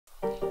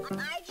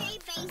RJ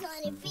Banks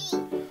on the beat.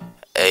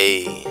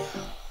 Hey,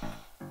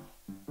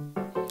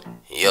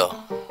 yo,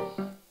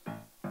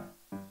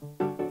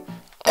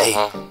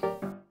 hey.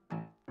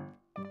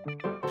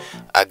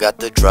 I got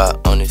the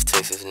drop on this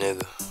Texas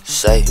nigga.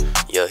 Say,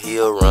 yeah, he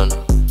a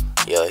runner.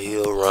 Yeah, he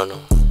a runner.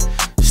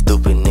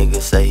 Stupid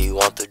nigga say he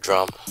want the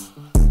drama.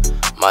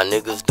 My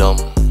niggas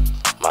dumber.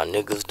 My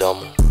niggas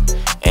dumber.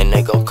 And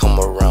they gon' come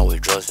around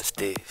with drugs and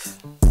sticks.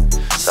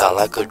 Sound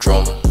like a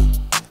drummer.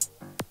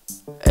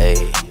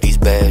 Ayy, these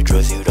bad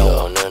drugs, you don't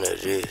want none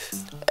of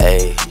this.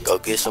 Ayy, go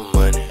get some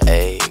money.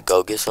 Ayy,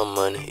 go get some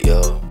money,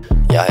 yo.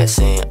 Y'all had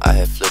seen I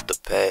had flipped the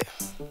pack.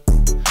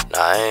 Nah,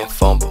 I ain't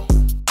fumble.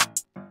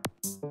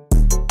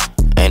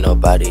 Ain't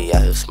nobody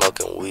out here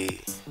smoking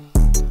weed.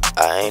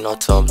 I ain't no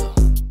tumbler.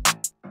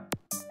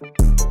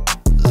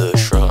 Lil'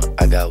 Shrunk,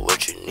 I got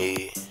what you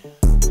need.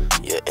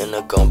 You're in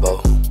the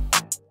gumbo.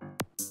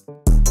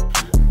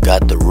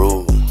 Got the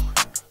rule,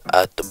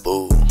 out the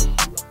boot.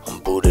 I'm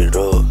booted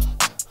up,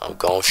 I'm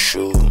gon'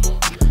 shoot.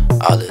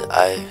 All this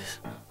ice,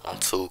 I'm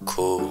too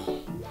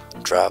cool.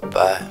 Drop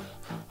by,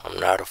 I'm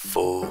not a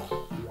fool.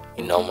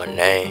 You know my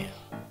name,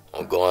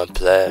 I'm going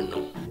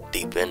platinum.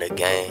 Deep in the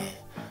game,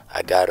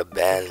 I got a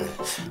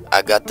balance.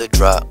 I got the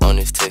drop on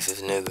this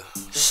Texas nigga.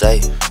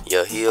 Say,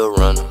 yeah, he a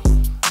runner.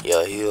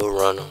 Yeah, he a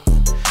runner.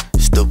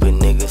 Stupid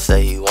nigga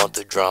say he want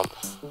the drama.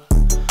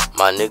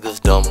 My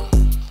niggas dumber.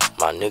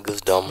 My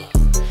niggas dumber.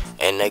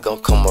 And they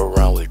gon' come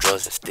around with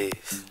drugs and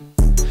sticks.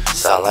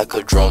 Sound like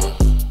a drummer.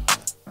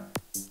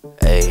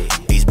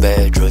 Ayy, these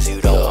bad drugs, you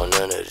don't want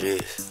none of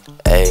this.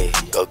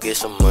 Ayy, go get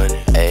some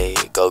money.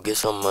 Ayy, go get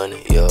some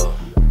money, yo.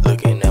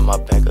 Looking at my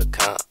bank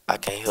account, I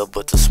can't help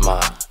but to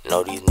smile.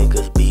 Know these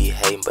niggas be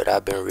hating, but I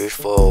been rich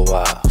for a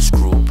while.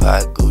 Screw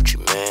pie, Gucci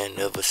man,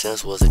 ever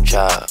since was a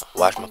child.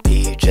 Watch my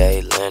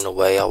PJ land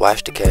away, I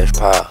watch the cash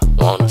pile.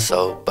 Want a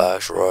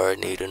soapbox, Roy,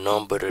 need a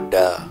number to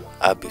dial.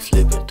 I be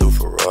flipping through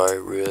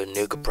Ferrari, real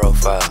nigga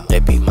profile. They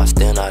beat my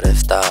stand out that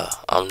style,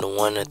 I'm the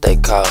one that they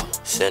call.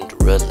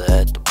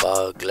 Cinderella at the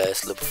bar, glass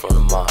slipping from the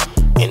mall.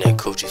 In that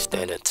coochie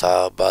standing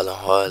tall, ballin'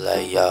 hard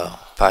like y'all.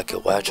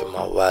 Pocket watch in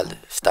my wallet,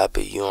 stop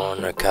it, you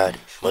on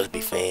narcotic. Must be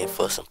fiending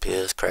for some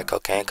pills, crack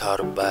cocaine, call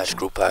the body.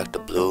 Screw pack the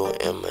blue,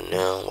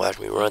 Eminem, watch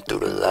me run through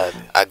the lobby.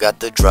 I got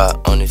the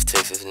drop on this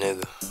Texas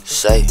nigga.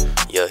 Say,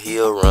 yeah, he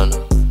a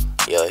runner.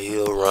 Yeah, he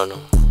a runner.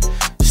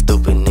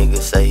 Stupid nigga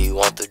say he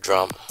want the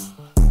drama.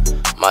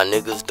 My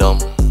niggas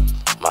dumber.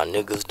 My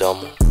niggas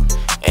dumber.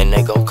 And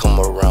they gon' come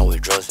around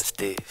with drugs and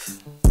sticks.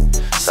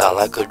 Sound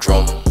like a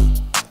drummer.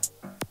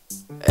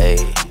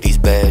 Ayy, these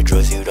bad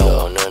drugs, you don't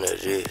want none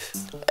of this.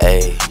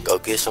 Ayy, go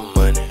get some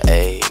money.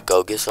 Ayy,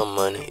 go get some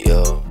money,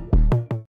 yo.